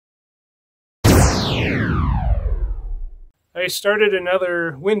I started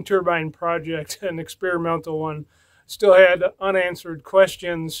another wind turbine project, an experimental one. Still had unanswered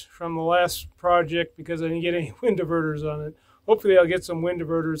questions from the last project because I didn't get any wind diverters on it. Hopefully I'll get some wind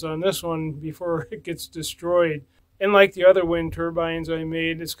diverters on this one before it gets destroyed. And like the other wind turbines I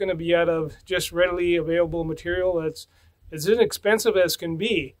made, it's going to be out of just readily available material that's as inexpensive as can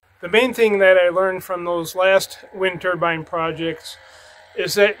be. The main thing that I learned from those last wind turbine projects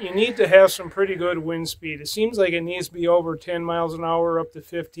is that you need to have some pretty good wind speed. It seems like it needs to be over 10 miles an hour up to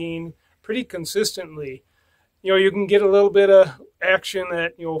 15 pretty consistently. You know, you can get a little bit of action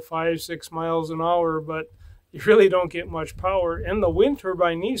at, 5-6 miles an hour, but you really don't get much power. And the wind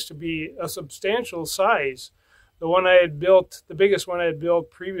turbine needs to be a substantial size. The one I had built, the biggest one I had built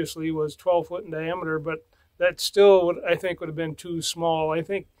previously was 12 foot in diameter, but that still, I think, would have been too small. I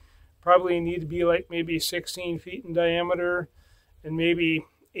think probably need to be like maybe 16 feet in diameter and maybe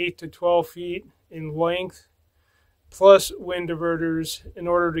 8 to 12 feet in length, plus wind diverters in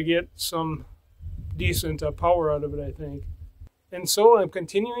order to get some decent power out of it, I think. And so I'm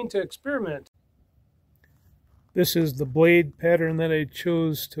continuing to experiment. This is the blade pattern that I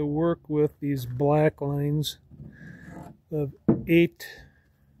chose to work with, these black lines of 8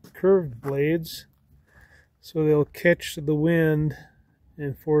 curved blades, so they'll catch the wind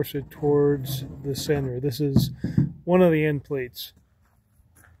and force it towards the center. This is one of the end plates.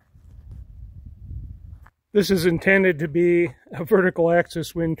 This is intended to be a vertical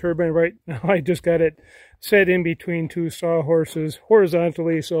axis wind turbine. Right now I just got it set in between two sawhorses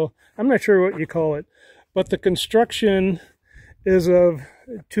horizontally, so I'm not sure what you call it. But the construction is of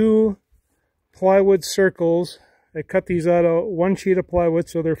 2 plywood circles. I cut these out of 1 sheet of plywood,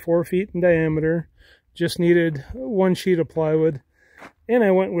 so they're 4 feet in diameter. Just needed 1 sheet of plywood. And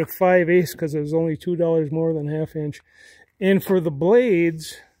I went with 5/8 because it was only $2 more than 1/2 inch. And for the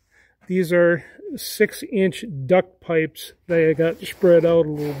blades, these are 6-inch duct pipes that I got spread out a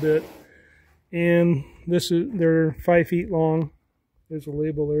little bit. And they're 5 feet long. There's a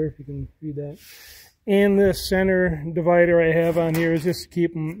label there if you can read that. And this center divider I have on here is just to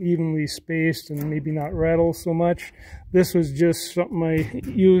keep them evenly spaced and maybe not rattle so much. This was just something I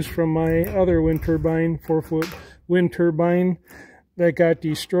used from my other wind turbine, 4-foot wind turbine, that got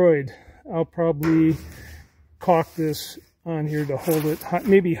destroyed. I'll probably caulk this on here to hold it,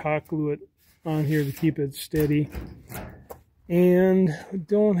 maybe hot glue it on here to keep it steady. And we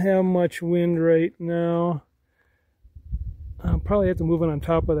don't have much wind right now. I'll probably have to move it on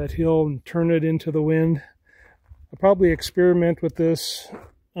top of that hill and turn it into the wind. I'll probably experiment with this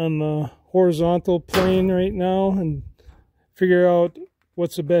on the horizontal plane right now and figure out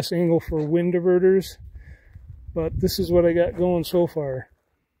what's the best angle for wind diverters. But this is what I got going so far.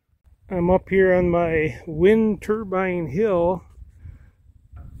 I'm up here on my wind turbine hill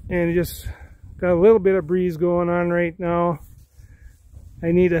and just got a little bit of breeze going on right now.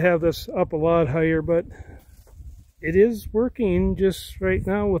 I need to have this up a lot higher, but it is working just right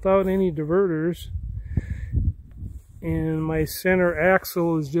now without any diverters. And my center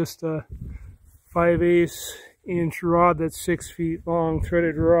axle is just a 5/8 inch rod that's 6 feet long,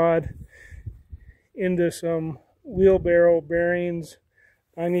 threaded rod, into some wheelbarrow bearings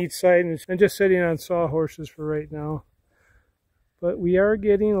on each side. And I'm just sitting on sawhorses for right now. But we are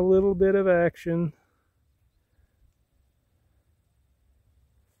getting a little bit of action.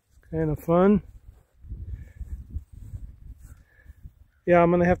 It's kind of fun. Yeah,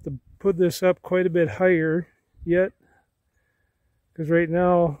 I'm going to have to put this up quite a bit higher yet, because right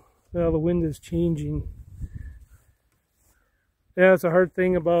now, well, the wind is changing. Yeah, it's a hard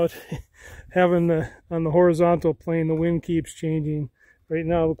thing about having on the horizontal plane, the wind keeps changing. Right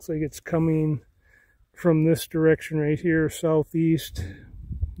now it looks like it's coming from this direction right here, southeast,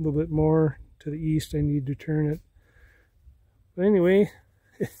 a little bit more to the east. I need to turn it. But anyway,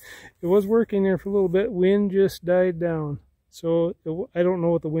 it was working there for a little bit. Wind just died down. So I don't know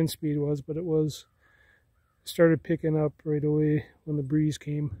what the wind speed was, but it started picking up right away when the breeze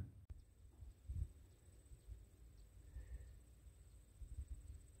came.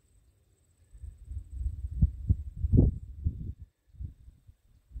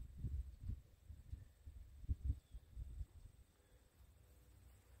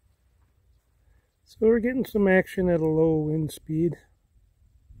 So we're getting some action at a low wind speed.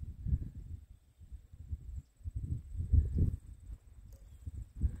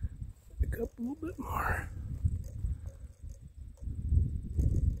 Up a little bit more.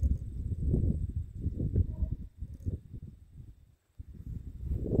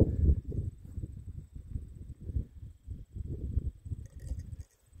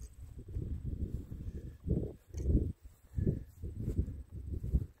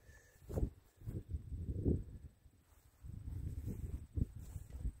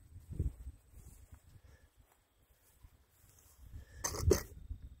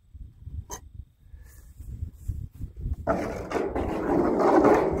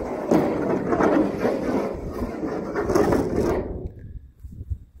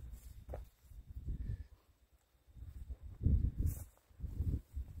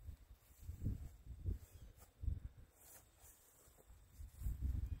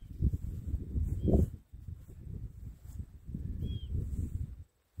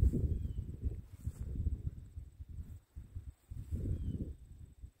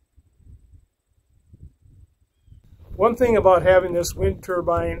 One thing about having this wind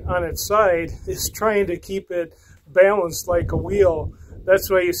turbine on its side is trying to keep it balanced like a wheel.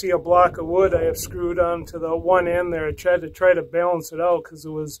 That's why you see a block of wood I have screwed onto the one end there. I tried to balance it out because it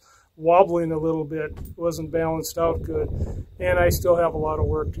was wobbling a little bit. It wasn't balanced out good. And I still have a lot of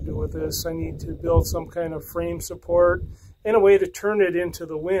work to do with this. I need to build some kind of frame support and a way to turn it into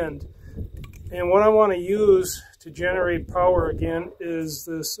the wind. And what I want to use to generate power again is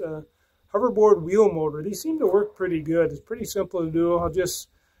this hoverboard wheel motor. These seem to work pretty good. It's pretty simple to do. I'll just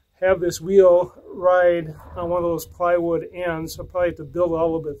have this wheel ride on one of those plywood ends. I'll probably have to build it a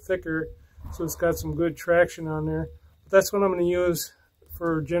little bit thicker so it's got some good traction on there. But that's what I'm going to use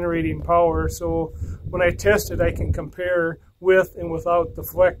for generating power. So when I test it, I can compare with and without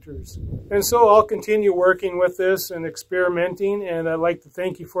deflectors. And so I'll continue working with this and experimenting, and I'd like to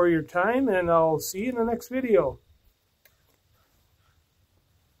thank you for your time, and I'll see you in the next video.